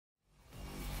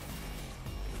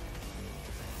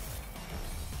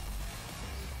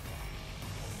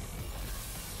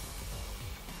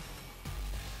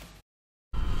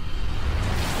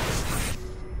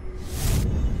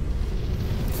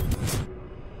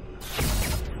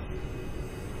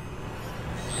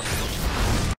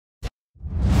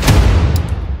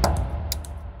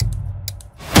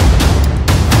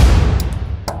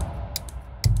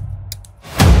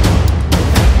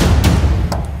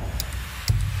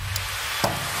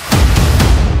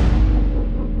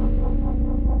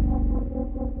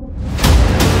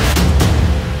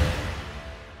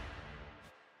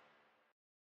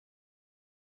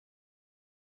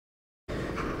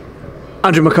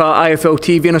Andrew McCART, IFL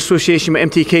TV in association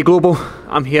with MTK Global.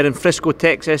 I'm here in Frisco,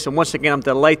 Texas, and once again I'm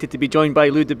delighted to be joined by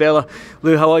Lou DiBELLA.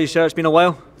 Lou, how are you, sir? It's been a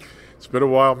while. It's been a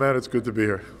while, man. It's good to be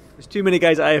here. There's too many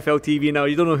guys at IFL TV now.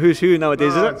 You don't know who's who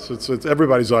nowadays, is it? It's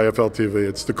everybody's IFL TV.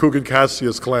 It's the Cougar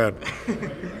Cassius clan.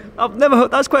 I've never heard.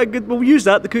 That's quite a good. We'll use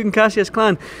that, the Cougar Cassius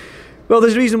clan. Well,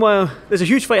 there's a reason why. There's a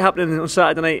huge fight happening on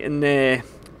Saturday night in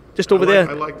just over there.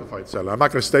 I like the fight Saturday. I'm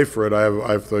not going to stay for it.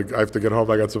 I have to get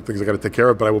home. I got some things I got to take care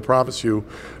of. But I will promise you,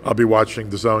 I'll be watching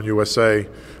DAZN USA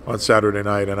on Saturday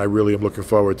night, and I really am looking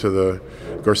forward to the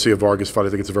Garcia Vargas fight. I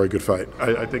think it's a very good fight.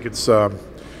 I think it's.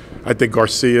 I think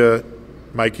Garcia,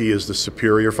 Mikey is the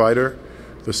superior fighter,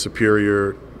 the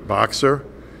superior boxer,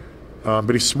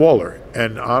 but he's smaller.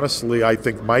 And honestly, I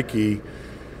think Mikey.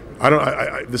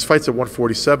 This fight's at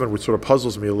 147, which sort of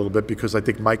puzzles me a little bit because I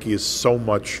think Mikey is so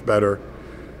much better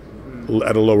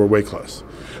at a lower weight class.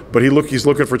 But he's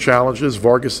looking for challenges.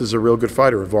 Vargas is a real good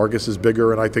fighter, and Vargas is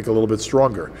bigger and I think a little bit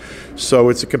stronger. So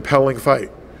it's a compelling fight.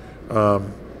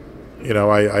 I'm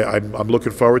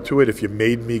looking forward to it. If you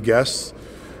made me guess,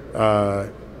 I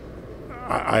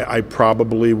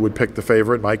probably would pick the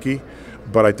favorite, Mikey.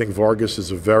 But I think Vargas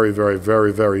is a very, very,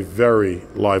 very, very, very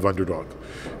live underdog.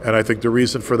 And I think the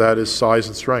reason for that is size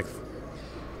and strength.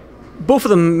 Both of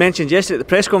them mentioned yesterday at the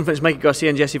press conference, Mikey Garcia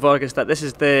and Jesse Vargas, that this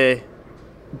is the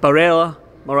Barrera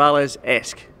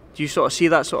Morales-esque. Do you sort of see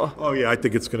that sort of? Oh yeah, I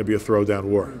think it's going to be a throwdown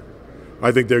war.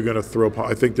 I think they're going to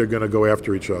I think they're going to go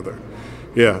after each other.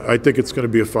 Yeah, I think it's going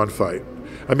to be a fun fight.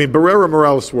 I mean, Barrera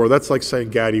Morales war, that's like saying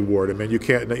Gaddy Ward. I mean, you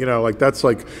can't,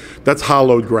 that's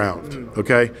hollowed ground,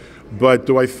 okay? But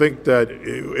do I think that,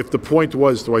 if the point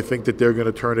was, do I think that they're going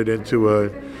to turn it into a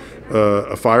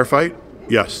firefight?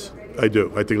 Yes, I do.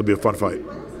 I think it'll be a fun fight.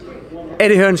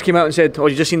 Eddie Hearns came out and said, "Oh,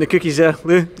 you just seen the cookies there,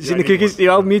 Lou? You seen the cookies?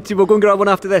 Yeah, me too. We'll go and grab one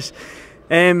after this."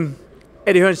 Eddie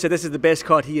Hearns said this is the best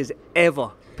card he has ever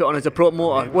put on as a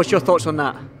promoter. What's your thoughts on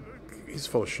that? He's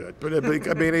full of shit. But I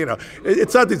mean,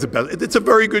 it's not the best. It's a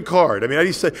very good card. I mean,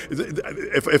 Eddie said,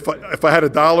 if I had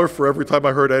 $1 for every time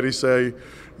I heard Eddie say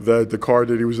that the card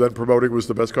that he was then promoting was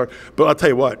the best card. But I'll tell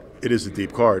you what, it is a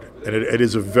deep card, and it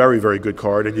is a very, very good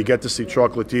card. And you get to see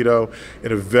Chocolatito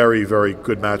in a very, very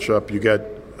good matchup. You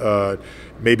get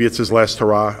maybe it's his last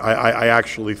hurrah. I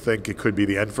actually think it could be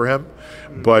the end for him,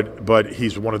 but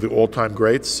he's one of the all-time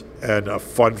greats and a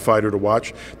fun fighter to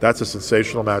watch. That's a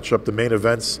sensational matchup. The main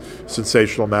event's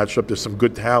sensational matchup. There's some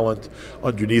good talent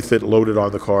underneath it, loaded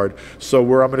on the card. So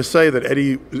where I'm going to say that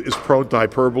Eddie is prone to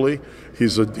hyperbole.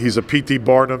 He's a P.T.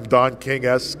 Barnum, Don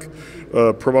King-esque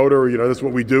promoter. That's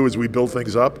what we do, is we build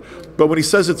things up. But when he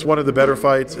says it's one of the better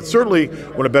fights, it's certainly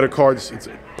one of the better cards. It's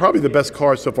probably the best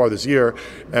card so far this year,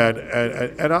 and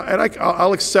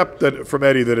I'll accept that from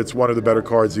Eddie that it's one of the better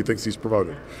cards he thinks he's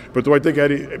promoted. But do I think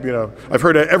Eddie? I've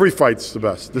heard every fight's the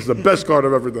best. This is the best card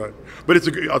I've ever done. But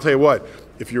I'll tell you what.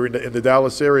 If you're in the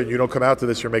Dallas area and you don't come out to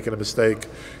this, you're making a mistake.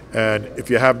 And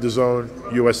if you have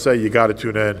DAZN USA, you got to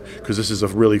tune in, because this is a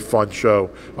really fun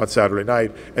show on Saturday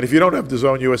night. And if you don't have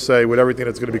DAZN USA with everything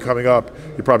that's going to be coming up,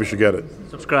 you probably should get it.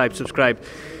 Subscribe. Well,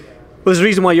 there's a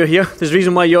reason why you're here. There's a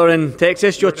reason why you're in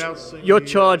Texas. Your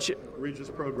charge. Regis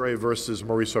PROGRAIS versus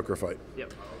Maurice Hooker fight.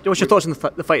 Yep. What's your thoughts on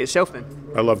the fight itself then?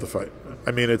 I love the fight.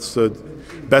 I mean, it's the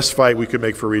best fight we could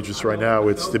make for Regis right now.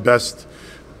 It's the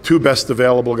two best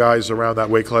available guys around that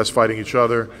weight class fighting each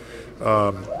other.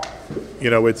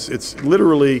 It's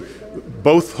literally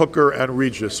both Hooker and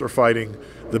Regis are fighting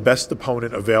the best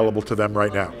opponent available to them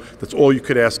right now. That's all you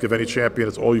could ask of any champion.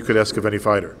 It's all you could ask of any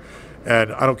fighter.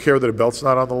 And I don't care that a belt's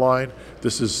not on the line.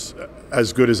 This is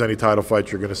as good as any title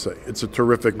fight you're going to see. It's a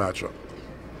terrific matchup.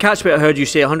 Catchweight, I heard you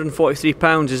say 143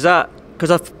 pounds. Is that because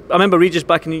I remember Regis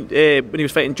back when he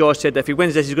was fighting Josh said that if he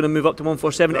wins this, he's going to move up to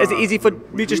 147. Is it easy for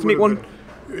Regis to make one?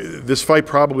 This fight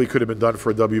probably could have been done for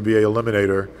a WBA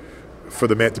eliminator for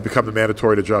the man to become the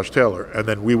mandatory to Josh Taylor, and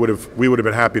then we would have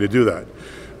been happy to do that.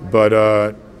 But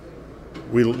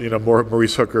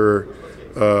Maurice Hooker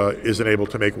isn't able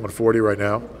to make 140 right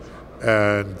now,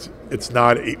 and it's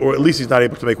not, or at least he's not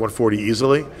able to make 140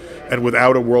 easily. And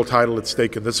without a world title at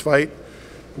stake in this fight,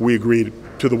 we agreed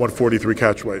to the 143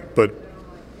 catchweight. But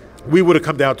we would have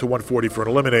come down to 140 for an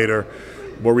eliminator.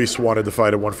 Maurice wanted to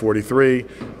fight at 143.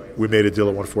 We made a deal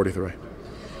at 143.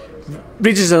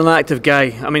 Regis is an active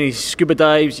guy. I mean, he scuba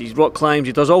dives, he rock climbs,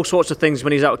 he does all sorts of things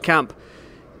when he's out of camp.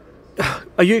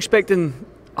 Are you expecting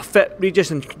a fit Regis,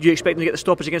 and do you expect him to get the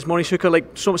stoppage against Maurice Hooker, like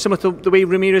similar to the way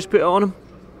Ramirez put it on him?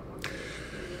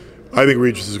 I think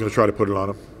Regis is going to try to put it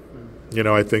on him.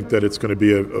 I think that it's going to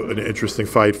be an interesting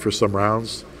fight for some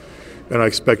rounds. And I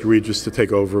expect Regis to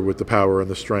take over with the power and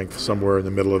the strength somewhere in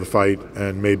the middle of the fight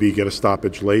and maybe get a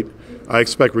stoppage late. I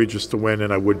expect Regis to win,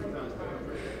 and I would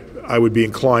I would be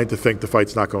inclined to think the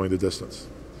fight's not going the distance.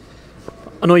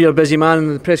 I know you're a busy man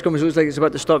and the press conference looks like it's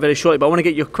about to start very shortly, but I want to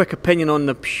get your quick opinion on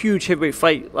the huge heavyweight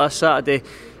fight last Saturday,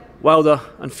 Wilder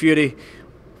and Fury.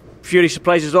 Fury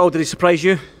surprises all. Did he surprise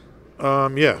you?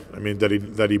 Yeah. I mean,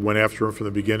 that he went after him from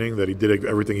the beginning, that he did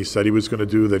everything he said he was going to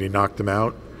do, that he knocked him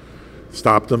out,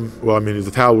 stopped him. Well, I mean,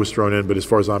 the towel was thrown in, but as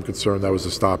far as I'm concerned, that was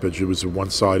a stoppage. It was a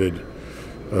one-sided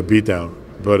beatdown.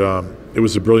 But it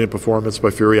was a brilliant performance by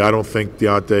Fury. I don't think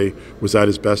Deontay was at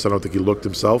his best. I don't think he looked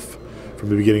himself from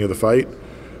the beginning of the fight.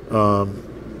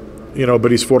 You know,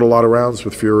 but he's fought a lot of rounds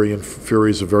with Fury, and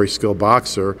Fury's a very skilled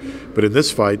boxer. But in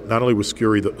this fight, not only was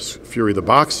Fury the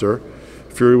boxer,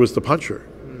 Fury was the puncher.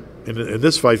 In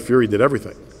this fight, Fury did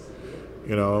everything.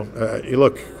 You know,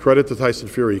 look, credit to Tyson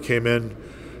Fury. He came in,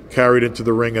 carried into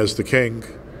the ring as the king,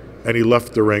 and he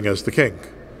left the ring as the king.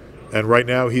 And right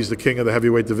now, he's the king of the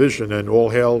heavyweight division, and all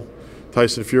hail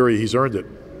Tyson Fury. He's earned it.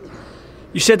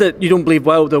 You said that you don't believe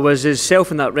Wilder was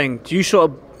himself in that ring. Do you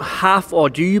sort of or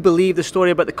do you believe the story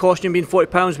about the costume being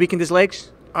 40 pounds weakened his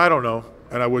legs? I don't know,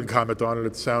 and I wouldn't comment on it.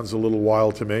 It sounds a little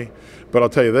wild to me. But I'll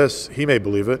tell you this, he may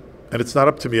believe it, and it's not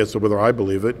up to me as to whether I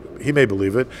believe it. He may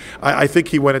believe it. I think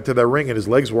he went into that ring and his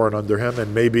legs weren't under him,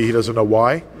 and maybe he doesn't know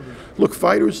why. Look,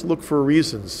 fighters look for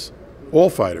reasons.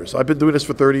 All fighters. I've been doing this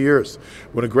for 30 years.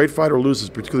 When a great fighter loses,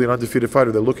 particularly an undefeated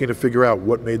fighter, they're looking to figure out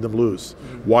what made them lose,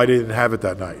 why they didn't have it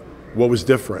that night, what was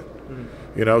different.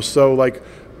 You know, so like,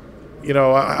 you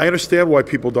know, I understand why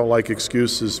people don't like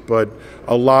excuses, but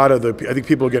a lot of I think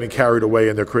people are getting carried away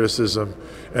in their criticism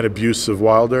and abuse of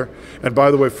Wilder. And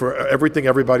by the way, for everything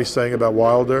everybody's saying about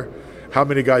Wilder, how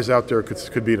many guys out there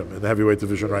could beat him in the heavyweight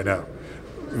division right now?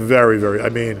 Very, very. I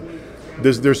mean,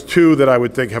 there's two that I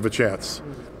would think have a chance.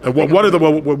 And one of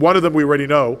them we already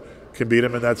know can beat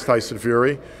him, and that's Tyson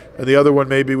Fury. And the other one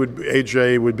maybe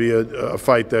AJ would be a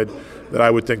fight that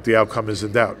I would think the outcome is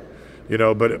in doubt. You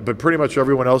know, but pretty much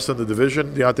everyone else in the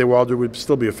division, Deontay Wilder would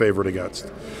still be a favorite against.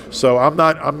 So I'm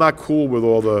not cool with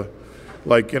all the,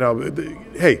 like, you know,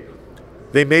 hey,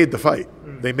 they made the fight,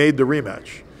 they made the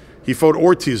rematch. He fought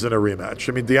Ortiz in a rematch.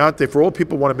 I mean, Deontay, for all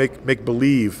people want to make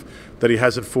believe that he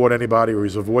hasn't fought anybody or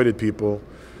he's avoided people,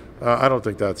 I don't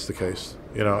think that's the case.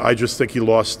 You know, I just think he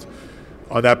lost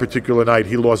on that particular night.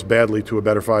 He lost badly to a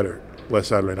better fighter last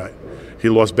Saturday night. He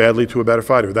lost badly to a better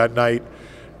fighter that night.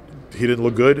 He didn't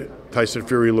look good. Tyson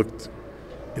Fury looked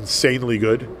insanely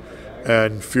good,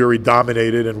 and Fury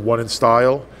dominated and won in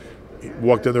style. He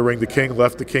walked in the ring, the king,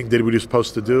 left the king, did what he was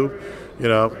supposed to do, you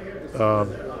know.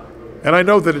 And I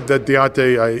know that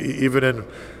Deontay,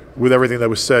 with everything that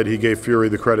was said, he gave Fury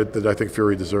the credit that I think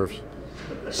Fury deserves.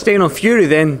 Staying on Fury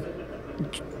then,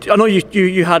 I know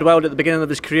you had Wilder at the beginning of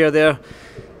his career there.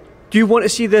 Do you want to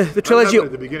see the trilogy?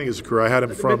 At the beginning of his career, I had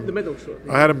him from the middle.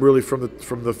 I had him really from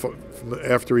the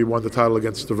after he won the title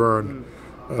against Stavern,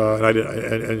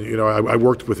 and you know, I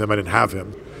worked with him. I didn't have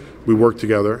him. We worked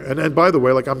together, and by the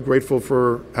way, like, I'm grateful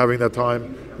for having that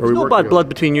time where we worked. There's no bad blood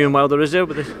between you and Wilder, is there?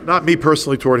 Not me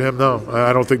personally toward him. No,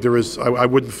 I don't think there is. I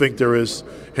wouldn't think there is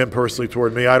him personally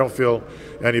toward me. I don't feel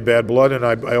any bad blood, and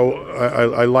I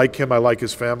like him. I like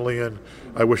his family, and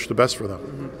I wish the best for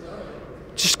them.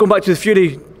 Just going back to the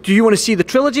Fury, do you want to see the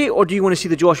trilogy or do you want to see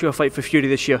the Joshua fight for Fury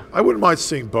this year? I wouldn't mind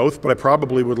seeing both, but I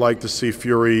probably would like to see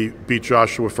Fury beat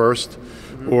Joshua first,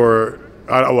 or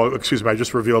well, excuse me, I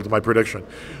just revealed my prediction.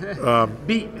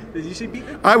 Beat? Did you say beat?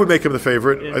 I would make him the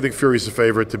favorite. Yeah. I think Fury's the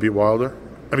favorite to beat Wilder.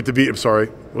 I mean, I'm sorry.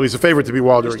 Well, he's a favorite to beat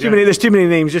Wilder again. There's too many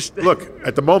names. Just look,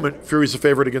 at the moment, Fury's a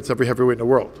favorite against every heavyweight in the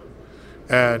world.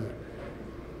 And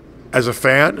as a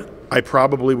fan, I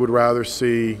probably would rather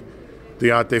see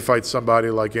Deontay fight somebody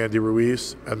like Andy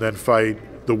Ruiz and then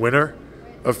fight the winner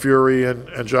of Fury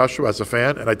and Joshua as a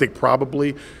fan. And I think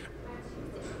probably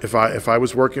if I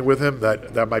was working with him,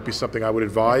 that might be something I would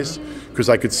advise, because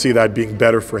I could see that being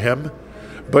better for him.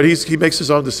 But he makes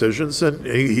his own decisions, and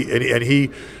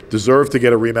he deserved to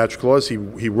get a rematch clause. He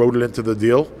wrote it into the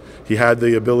deal. He had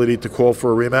the ability to call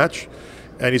for a rematch,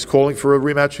 and he's calling for a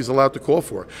rematch he's allowed to call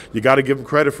for. You got to give him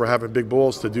credit for having big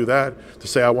balls to do that, to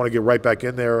say, I want to get right back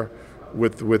in there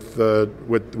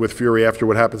with Fury after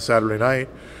what happened Saturday night.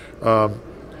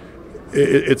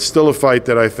 It's still a fight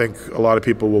that I think a lot of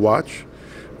people will watch.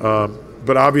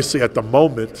 But obviously, at the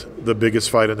moment, the biggest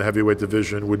fight in the heavyweight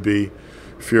division would be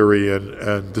Fury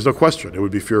and there's no question, it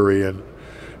would be Fury and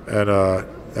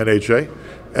AJ.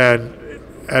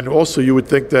 And also, you would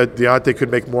think that Deontay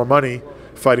could make more money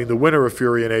fighting the winner of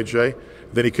Fury and AJ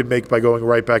than he could make by going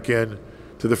right back in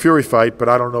to the Fury fight. But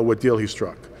I don't know what deal he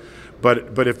struck.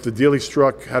 But if the deal he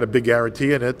struck had a big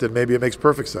guarantee in it, then maybe it makes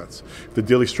perfect sense. If the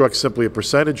deal he struck simply a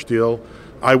percentage deal,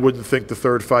 I wouldn't think the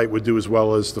third fight would do as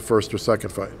well as the first or second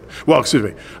fight. Well, excuse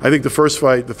me. I think the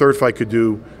third fight could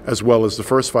do as well as the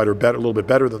first fight, or a little bit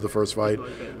better than the first fight.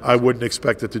 I wouldn't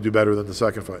expect it to do better than the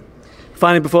second fight.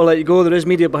 Finally, before I let you go, there is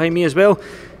media behind me as well.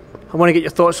 I want to get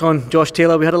your thoughts on Josh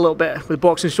Taylor. We had a little bit with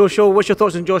Boxing Social. What's your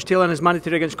thoughts on Josh Taylor and his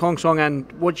mandatory against Kong Song, and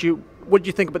what do you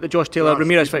think about the Josh Taylor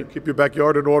Ramirez fight? Keep your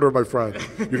backyard in order, my friend.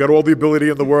 You got all the ability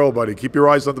in the world, buddy. Keep your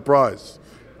eyes on the prize.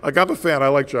 Like, I'm a fan. I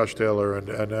like Josh Taylor,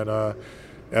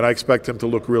 and I expect him to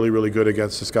look really, really good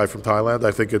against this guy from Thailand.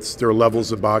 I think there are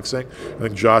levels in boxing. I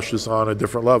think Josh is on a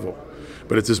different level.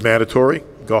 But it's his mandatory.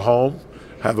 Go home,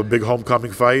 have a big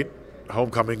homecoming fight,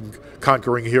 homecoming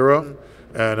conquering hero,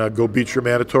 and go beat your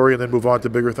mandatory and then move on to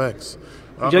bigger things.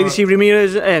 Would you like to see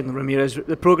Ramirez,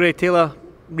 the PROGRAIS Taylor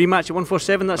rematch at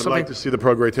 147? I'd like to see the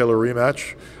PROGRAIS Taylor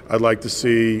rematch. I'd like to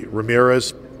see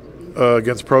Ramirez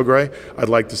against PROGRAIS. I'd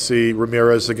like to see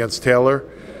Ramirez against Taylor.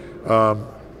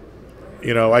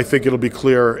 I think it'll be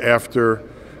clear after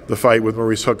the fight with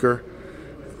Maurice Hooker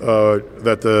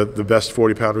that the best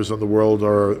 40-pounders in the world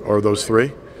are those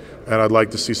three. And I'd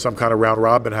like to see some kind of round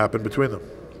robin happen between them.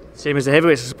 Same as the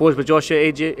heavyweights, I suppose, with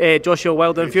Joshua,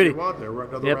 Wilder, and Fury.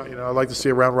 I'd like to see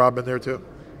a round robin there too.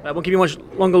 I won't keep you much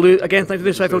longer, Lou. Again, thanks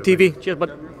for doing Swifel TV. Cheers,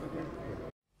 bud.